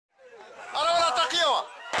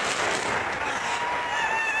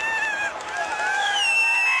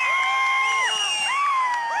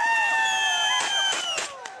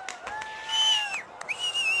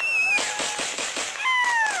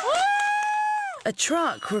A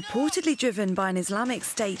truck reportedly driven by an Islamic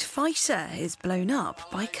State fighter is blown up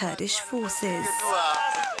by Kurdish forces.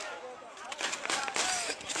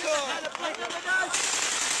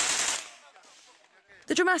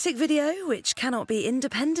 The dramatic video, which cannot be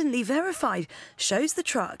independently verified, shows the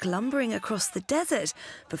truck lumbering across the desert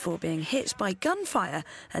before being hit by gunfire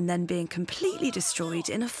and then being completely destroyed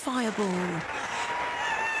in a fireball.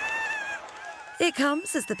 It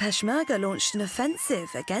comes as the Peshmerga launched an offensive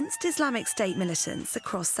against Islamic State militants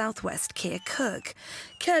across southwest Kirkuk.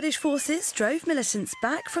 Kurdish forces drove militants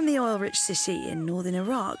back from the oil-rich city in northern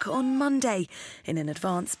Iraq on Monday in an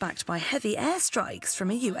advance backed by heavy airstrikes from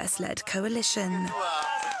a US-led coalition.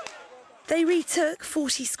 They retook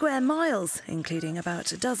 40 square miles, including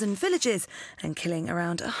about a dozen villages, and killing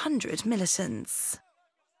around 100 militants.